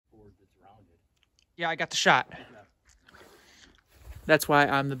Yeah, I got the shot. That's why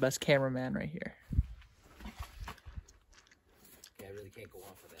I'm the best cameraman right here. Yeah, I really can't go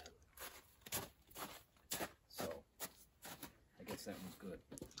off of that. So, I guess that one's good.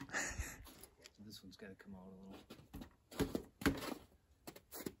 So this one's got to come out a little.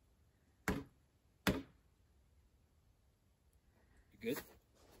 You good?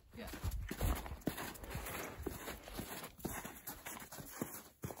 Yeah.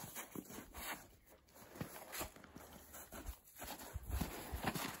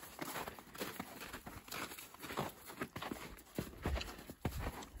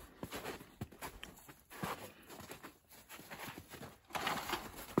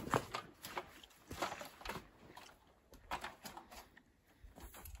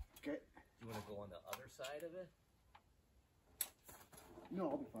 Okay. You want to go on the other side of it? No,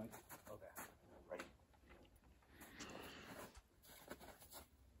 I'll be fine. Okay. Ready?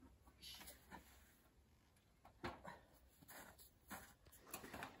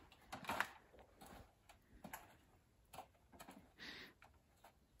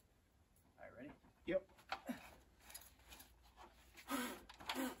 All right, ready? Yep.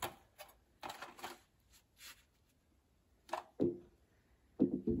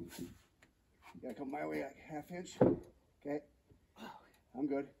 You gotta come my way like ½ inch. Okay. I'm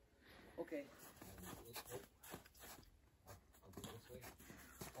good. Okay.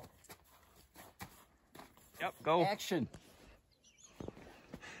 Yep, go. Action.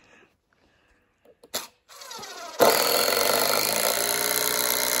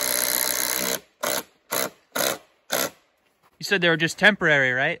 You said they were just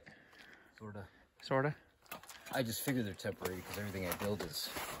temporary, right? Sorta. Sorta. I just figured they're temporary because everything I build is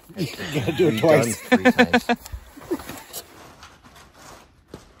You gotta do it twice. 3 times.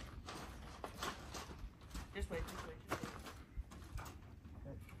 This way, this way, this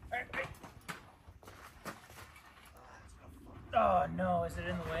way. Oh no, is it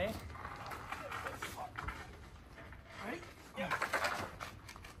in the way? Ready? Yeah.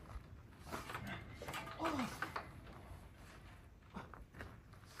 What are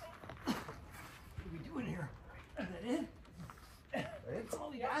we doing here? Is that it? That's all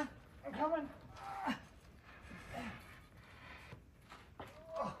we got. I'm coming.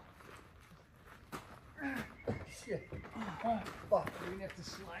 Shit. Fuck. We're gonna have to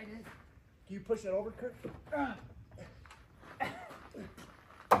slide it. Can you push that over, Kurt?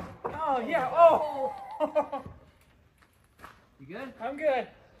 Oh yeah. Oh. You good? I'm good.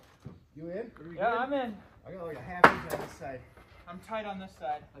 You in? Are we Yeah, good? I'm in. I got like ½ inch on this side. I'm tight on this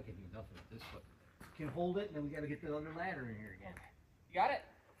side. I can do nothing with this foot. Can hold it, and then we gotta get the other ladder in here again. You got it?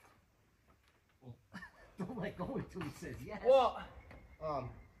 Well, don't let go until he says yes. Well, I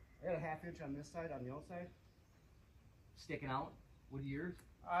got a ½ inch on this side, on the outside. Sticking out. What are yours?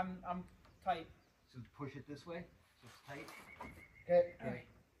 I'm tight. So push it this way. So it's tight. Okay. Okay.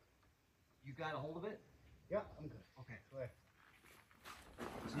 You got a hold of it? Yeah, I'm good. Okay. Go ahead.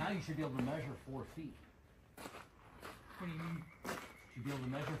 So now you should be able to measure 4 feet. What do you mean? You should be able to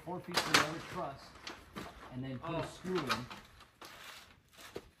measure 4 feet for the other truss, and then put a screw in.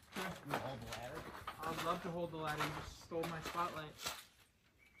 You wanna hold the ladder? I'd love to hold the ladder. You just stole my spotlight.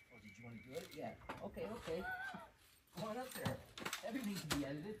 Oh, did you want to do it? Yeah. Okay, okay. Come on up there. Everything can be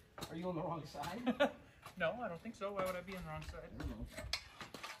edited. Are you on the wrong side? No, I don't think so. Why would I be on the wrong side? I don't know.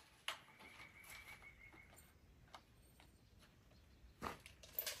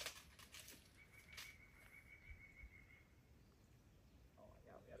 Oh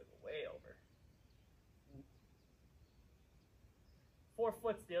yeah, we gotta go way over. 4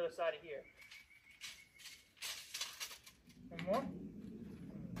 foot's the other side of here. One more?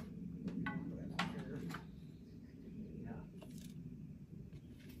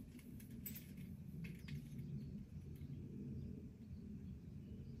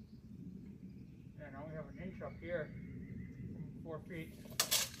 Yeah, now we have an inch up here from 4 feet.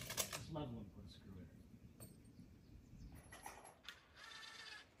 Just level and put a screw in.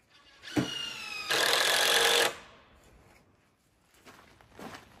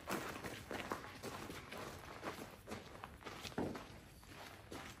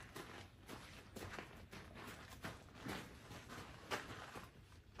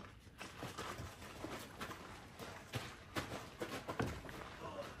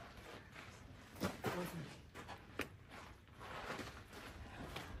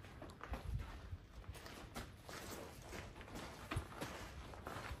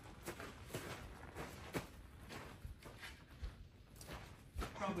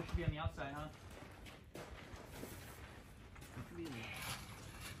 Probably should be on the outside, huh?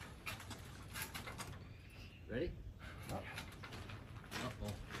 Ready? Uh-oh.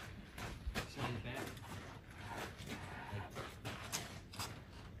 Slide it back.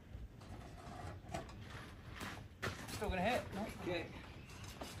 gonna hit. Okay.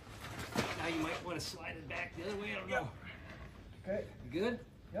 Now you might want to slide it back the other way. I don't know. Okay. You good?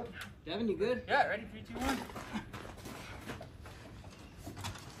 Yep. Devin, you good? Yeah, ready? 3, 2, 1.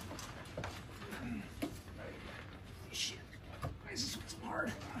 Shit. Why is this one so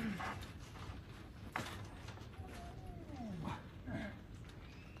hard?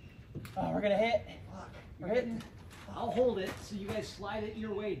 Oh, we're gonna hit. We're hitting. I'll hold it so you guys slide it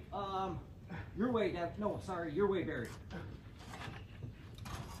your way. Your way, Dev. No, sorry, your way, Barry.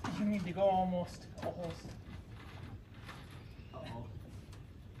 You need to go almost. Uh-oh.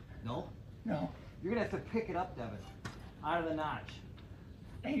 No? No. You're gonna have to pick it up, Devin. Out of the notch.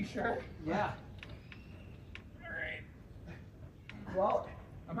 Are you sure? Yeah. Alright. Well,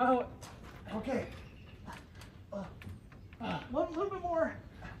 I'm out. okay. One little bit more.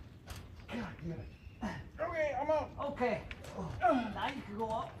 God damn it. Okay, I'm out. Okay. Now you can go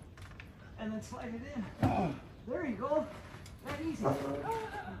up and then slide it in. There you go. That easy.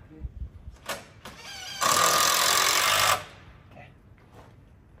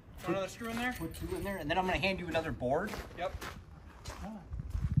 Throw another screw in there? Put 2 in there, and then I'm gonna hand you another board. Yep.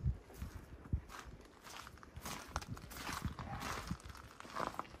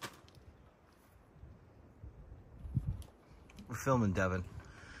 We're filming, Devin.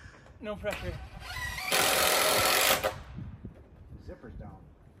 No pressure. Zipper's down.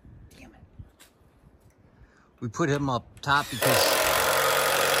 Damn it. We put him up top because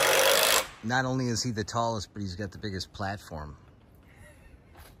not only is he the tallest, but he's got the biggest platform.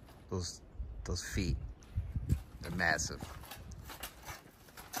 Those feet, they're massive.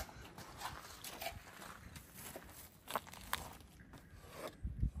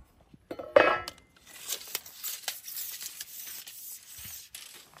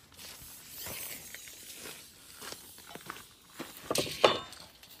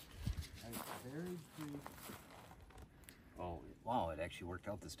 Oh, wow, it actually worked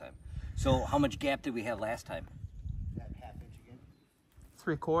out this time. So how much gap did we have last time? That half-inch again.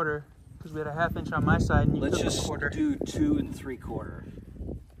 3/4, because we had a 1/2 inch on my side and you Let's took just a 1/4. do 2 3/4.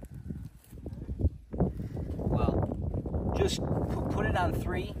 Well, just put it on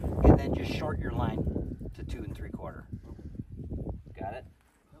 3 and then just short your line to 2 3/4. Got it?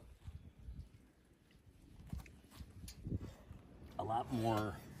 A lot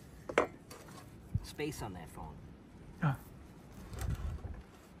more space on that phone. Yeah.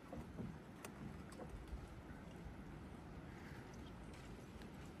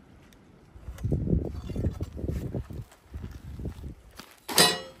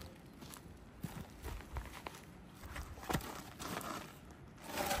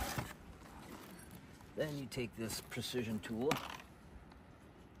 Then you take this precision tool.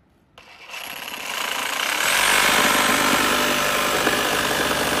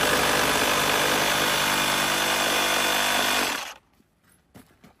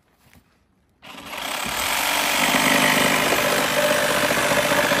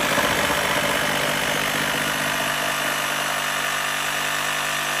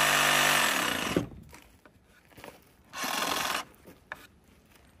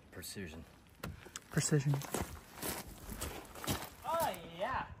 Precision. Precision. Oh,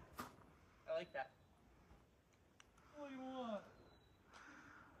 yeah. I like that. What do you want?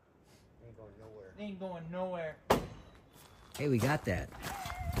 Ain't going nowhere. It ain't going nowhere. Hey, we got that.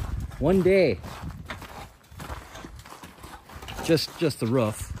 One day. Just the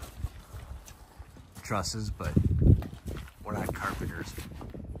roof. Trusses, but we're not carpenters.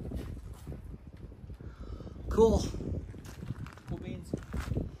 Cool. Cool beans.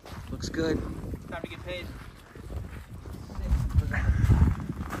 Looks good. Time to get paid.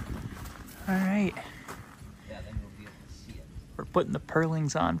 All right. Yeah, then we'll be able to see it. We're putting the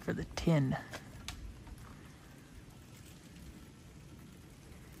purlings on for the tin.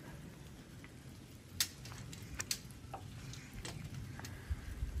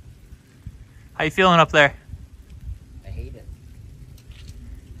 How you feeling up there? I hate it.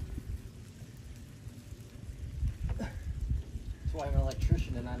 That's why I'm an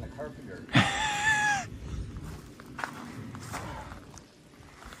electrician and I'm a carpenter.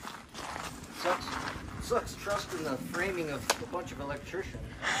 Sucks trusting the framing of a bunch of electricians.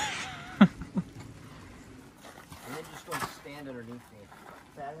 And they just don't stand underneath me.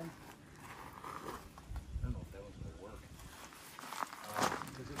 Saturn? I don't know if that one's gonna work.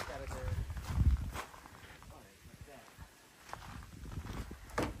 Because it's got it there. Like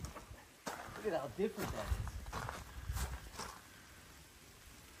that. Look at how different that is.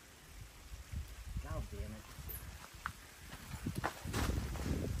 God damn it.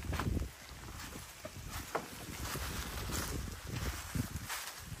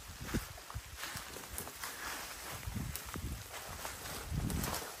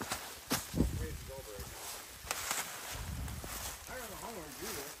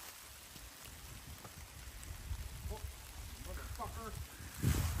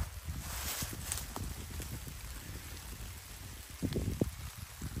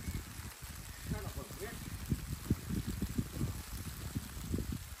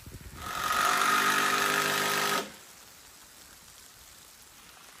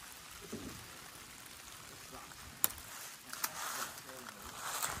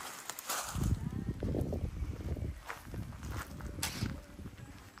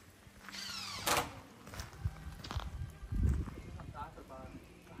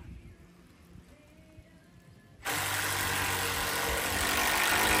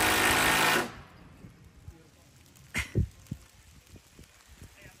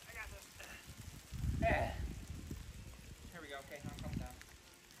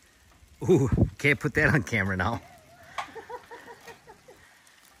 Ooh, can't put that on camera now.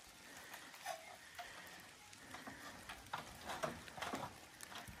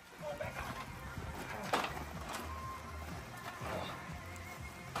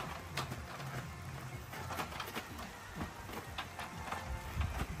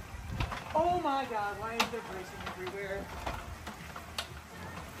 Oh my god, why is there racing everywhere?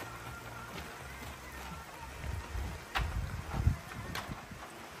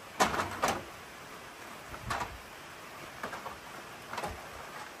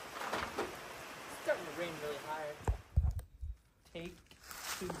 It's starting to rain really hard. Take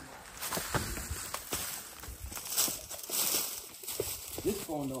 2. This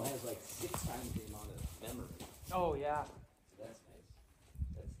phone though has like 6 times the amount of memory. Oh yeah. So that's nice.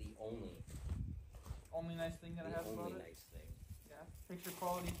 That's the only Nice thing that I have about it. nice thing. Yeah. Picture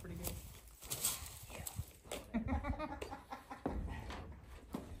quality is pretty good.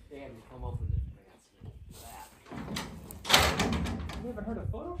 Damn, you come up with an advancement. You haven't heard of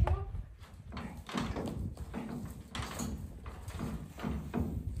Photoshop?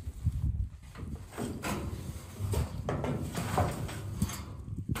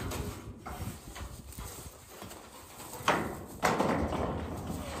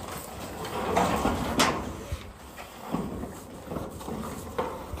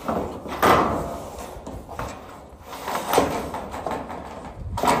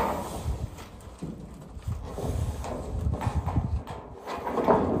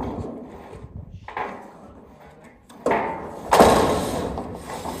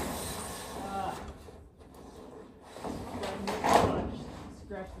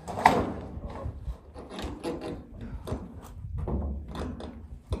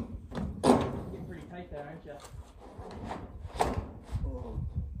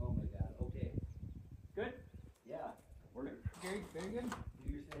 Very good.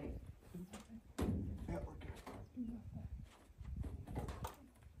 Do your thing. Yeah, we're good.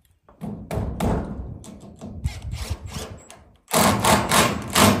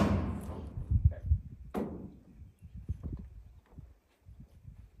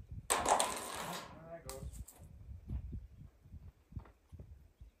 There goes.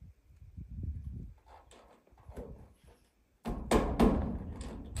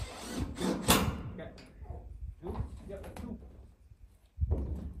 Okay. 2? Yep, that's 2.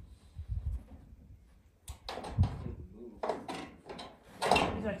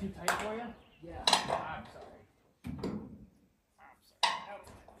 Is that too tight for you? Yeah. I'm sorry.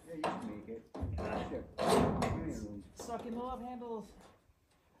 Yeah, you can make it. Sure. Give me a room. Suck in the love handles.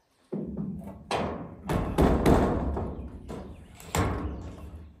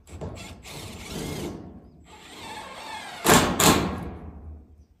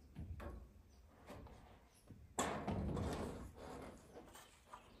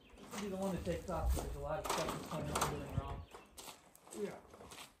 This will be the one that takes off because there's a lot of stuff that's coming up and doing wrong. Yeah.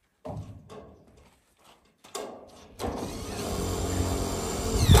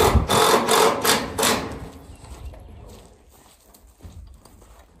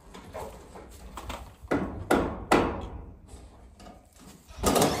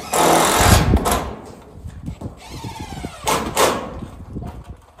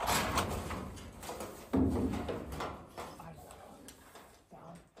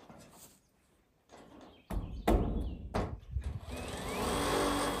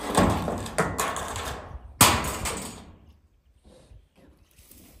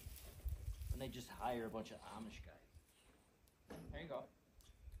 And they just hire a bunch of Amish guys. There you go.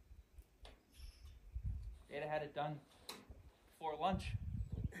 Data had it done before lunch.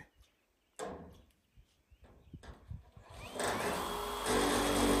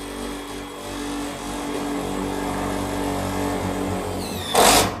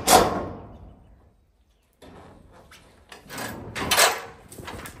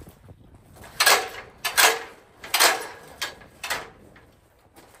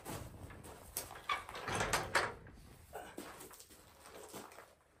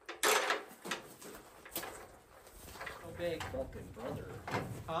 Big. Fucking brother.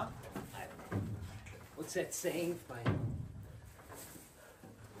 Huh? I don't know. What's that saying? Fine.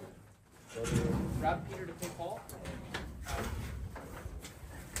 Rob Peter to pay Paul?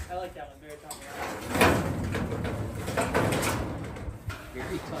 I like that one. Very top.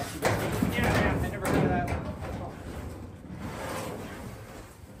 Very touchy. Yeah, I never heard of that one.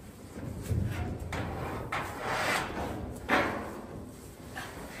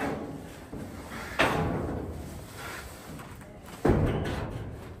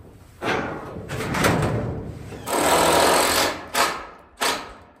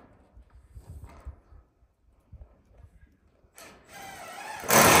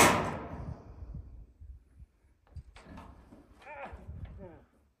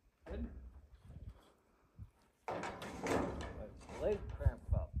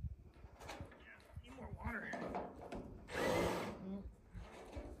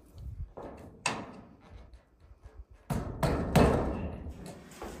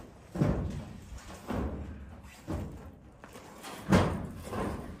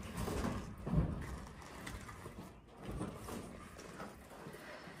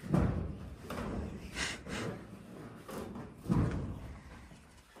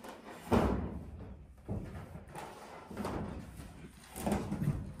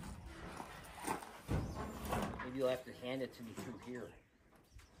 you'll have to hand it to me through here.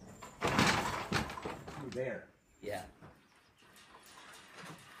 Through there. Yeah.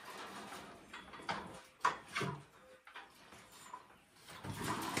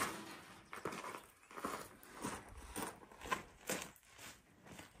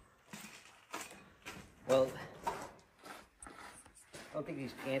 Well, I don't think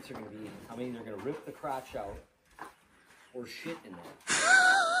these pants are going to be, I mean, they're going to rip the crotch out or shit in there.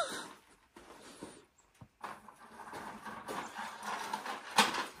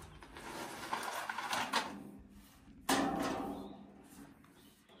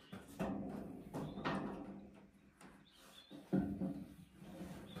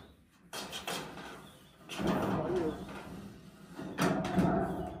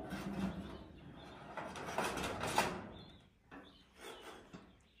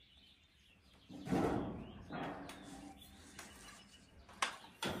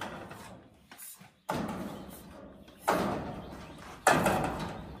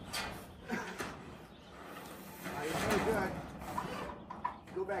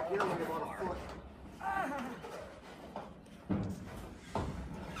 Go back here only about a foot.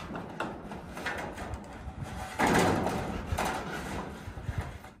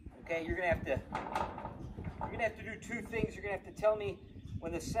 Okay, you're gonna have to do two things. You're gonna have to tell me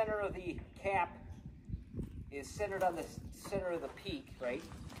when the center of the cap is centered on the center of the peak, right?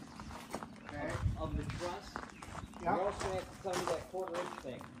 Okay. Of the truss. Yep. You're also gonna have to tell me that 1/4 inch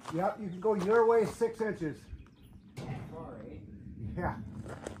thing. Yep, you can go your way 6 inches. Sorry. Yeah.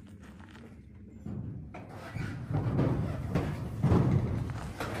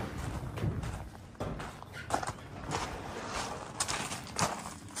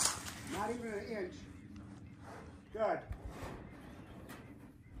 Not even an inch. Good.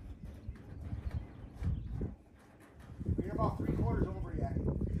 You're about 3/4 over yet.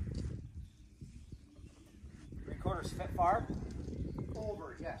 3/4 fit far?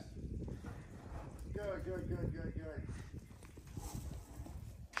 Over, yes. Good, good, good, good, good.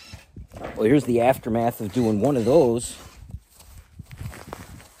 Well, here's the aftermath of doing one of those.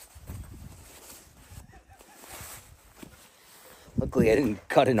 Luckily, I didn't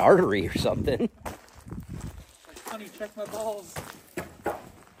cut an artery or something. Like, honey, check my balls.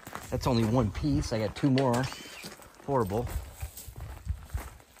 That's only one piece. I got 2 more. Horrible.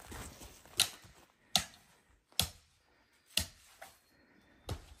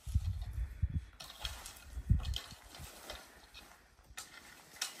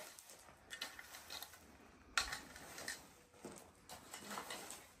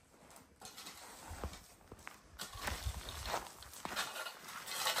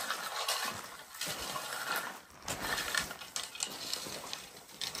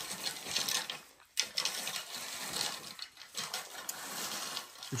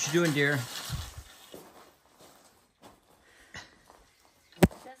 What you doing, dear?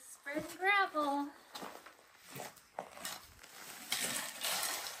 Just spreading gravel.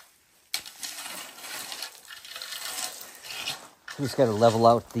 Just got to level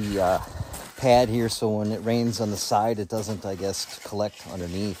out the pad here so when it rains on the side, it doesn't, I guess, collect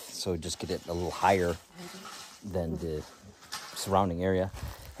underneath. So just get it a little higher than the surrounding area.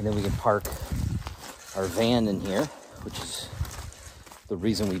 And then we can park our van in here, which is the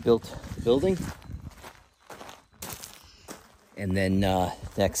reason we built the building. And then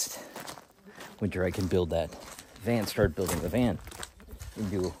next winter I can build that van, start building the van and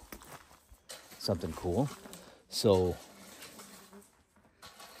do something cool. So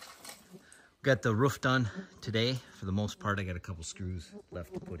got the roof done today. For the most part, I got a couple screws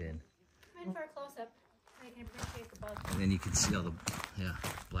left to put in. Come in for a close-up so you can appreciate the bug. And then you can see all the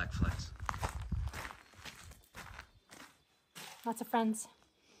black flecks. Lots of friends.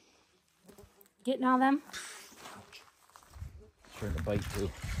 Getting all them? Starting to bite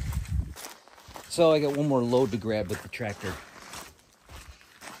too. So I got one more load to grab with the tractor.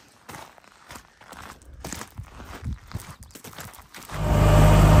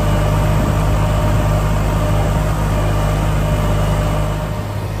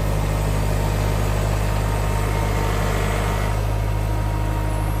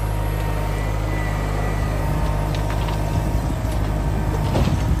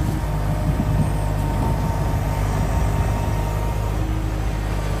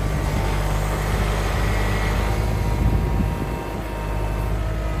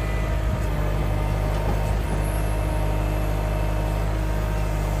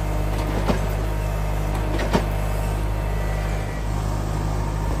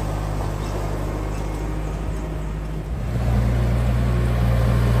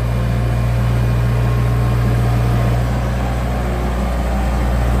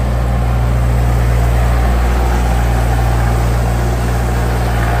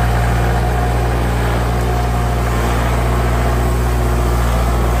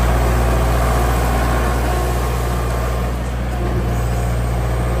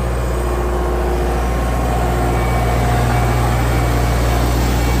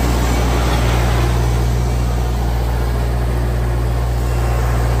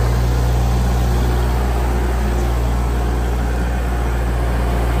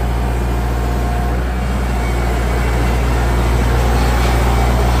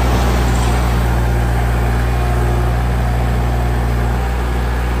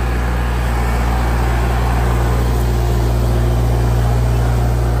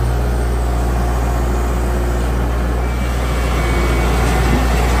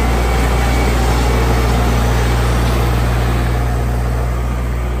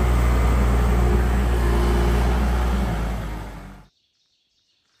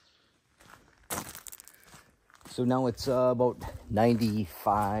 So now it's about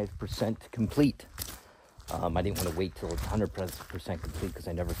 95% complete. I didn't want to wait till it's 100% complete because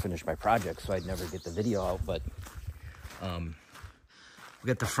I never finished my project, so I'd never get the video out. But we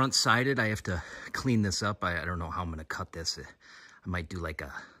got the front sided. I have to clean this up. I don't know how I'm going to cut this. I might do like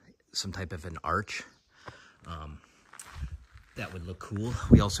some type of an arch. That would look cool.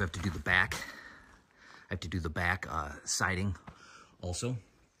 We also have to do the back. I have to do the back siding also.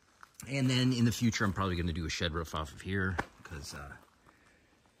 And then in the future, I'm probably going to do a shed roof off of here because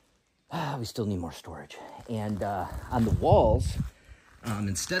we still need more storage. And on the walls,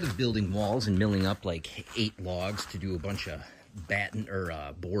 instead of building walls and milling up like 8 logs to do a bunch of batten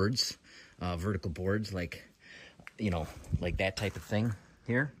or boards, vertical boards, like, you know, like that type of thing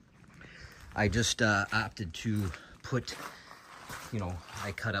here, I just opted to put, you know,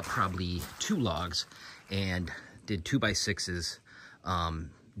 I cut up probably 2 logs and did 2x6s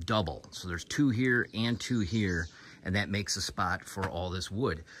double. So there's 2 here and 2 here, and that makes a spot for all this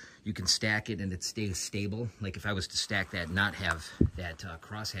wood. You can stack it and it stays stable. Like if I was to stack that and not have that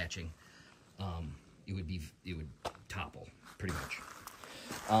cross hatching, it would topple pretty much.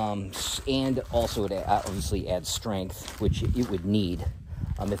 And also it obviously adds strength, which it would need.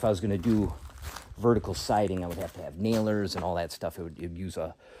 If I was going to do vertical siding, I would have to have nailers and all that stuff. It would use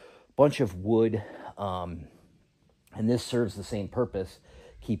a bunch of wood, and this serves the same purpose.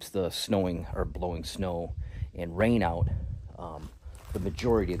 Keeps the snowing or blowing snow and rain out the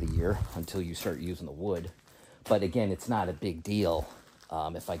majority of the year until you start using the wood. But again, it's not a big deal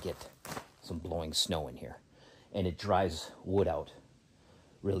if I get some blowing snow in here, and it dries wood out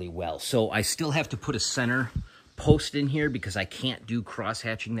really well. So I still have to put a center post in here because I can't do cross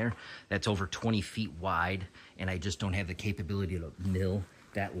hatching there. That's over 20 feet wide, and I just don't have the capability to mill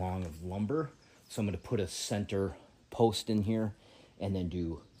that long of lumber. So I'm going to put a center post in here and then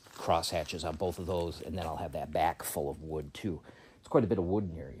do cross hatches on both of those, and then I'll have that back full of wood too. It's quite a bit of wood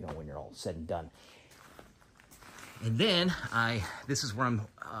in here, you know, when you're all said and done. And then this is where I'm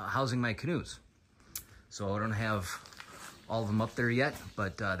housing my canoes. So I don't have all of them up there yet,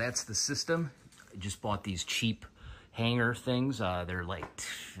 but that's the system. I just bought these cheap hanger things. They're like,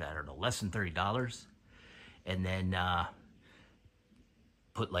 I don't know, less than $30. And then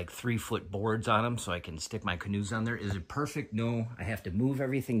put like 3-foot boards on them so I can stick my canoes on there. Is it perfect? No. I have to move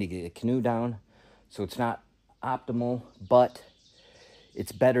everything to get a canoe down, so it's not optimal, but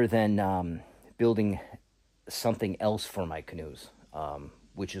it's better than building something else for my canoes,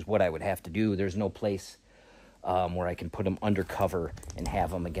 which is what I would have to do. There's no place where I can put them under cover and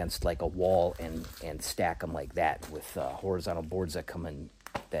have them against like a wall and stack them like that with horizontal boards that come in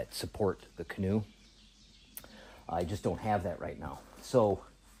that support the canoe. I just don't have that right now. So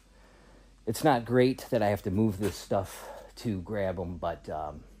it's not great that I have to move this stuff to grab them, but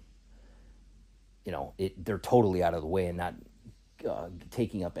you know, they're totally out of the way and not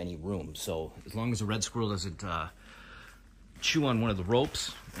taking up any room. So as long as the red squirrel doesn't chew on one of the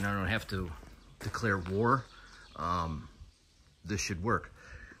ropes and I don't have to declare war, this should work.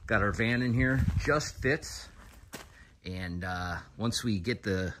 Got our van in here, just fits. And once we get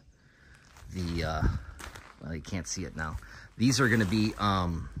the well, you can't see it now. These are gonna be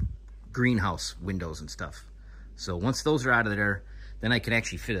greenhouse windows and stuff. So once those are out of there, then I can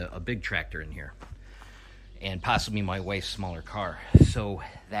actually fit a big tractor in here and possibly my wife's smaller car. So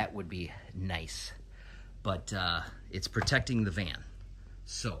that would be nice. But it's protecting the van.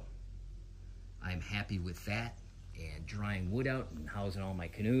 So I'm happy with that, and drying wood out and housing all my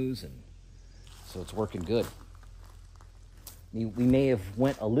canoes, and so it's working good. We may have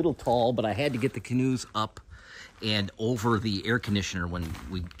went a little tall, but I had to get the canoes up and over the air conditioner when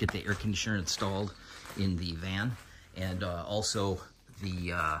we get the air conditioner installed in the van. And also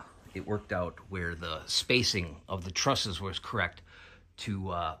it worked out where the spacing of the trusses was correct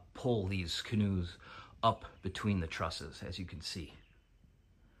to pull these canoes up between the trusses, as you can see.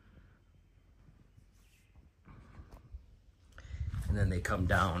 And then they come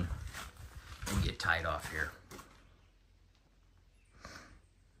down and get tied off here.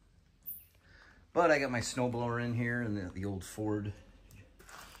 But I got my snowblower in here and the old Ford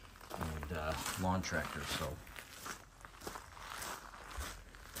and lawn tractor,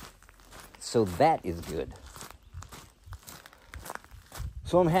 so that is good.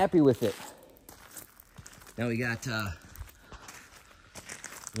 So I'm happy with it. Now we got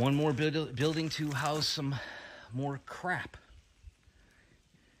one more building to house some more crap.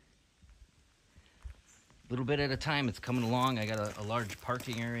 A little bit at a time, it's coming along. I got a large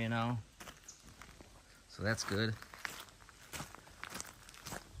parking area now, so that's good.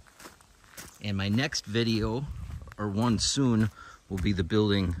 And my next video, or one soon, will be the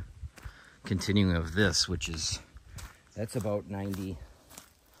building continuing of this, which is, that's about 5%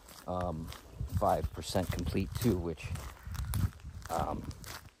 complete too, which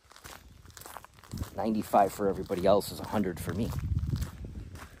 95 for everybody else is 100 for me.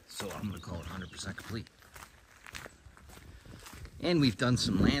 So I'm gonna call it 100% complete. And we've done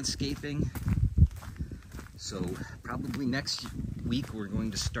some landscaping. So probably next week we're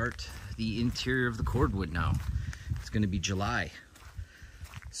going to start the interior of the cordwood now. It's gonna be July.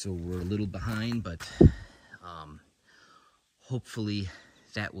 So we're a little behind, but hopefully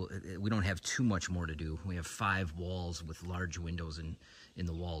we don't have too much more to do. We have 5 walls with large windows in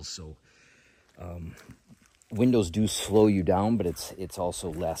the walls, so windows do slow you down, but it's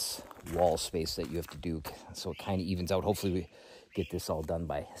also less wall space that you have to do, so it kind of evens out. Hopefully we get this all done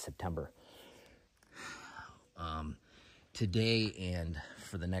by September. Today and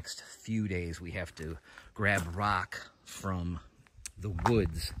for the next few days we have to grab rock from the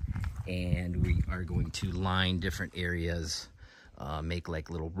woods, and we are going to line different areas, make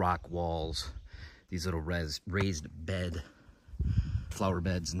like little rock walls, these little raised bed, flower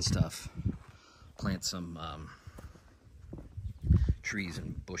beds and stuff, plant some trees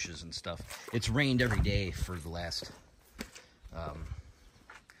and bushes and stuff. It's rained every day for the last,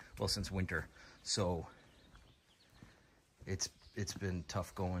 well, since winter, so it's been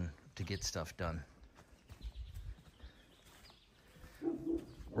tough going to get stuff done.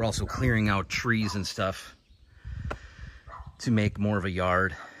 We're also clearing out trees and stuff to make more of a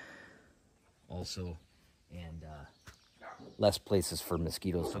yard also, and less places for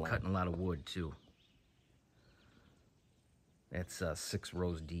mosquitoes. So cutting a lot of wood too. That's 6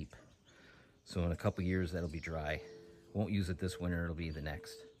 rows deep. So in a couple years that'll be dry. Won't use it this winter, it'll be the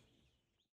next.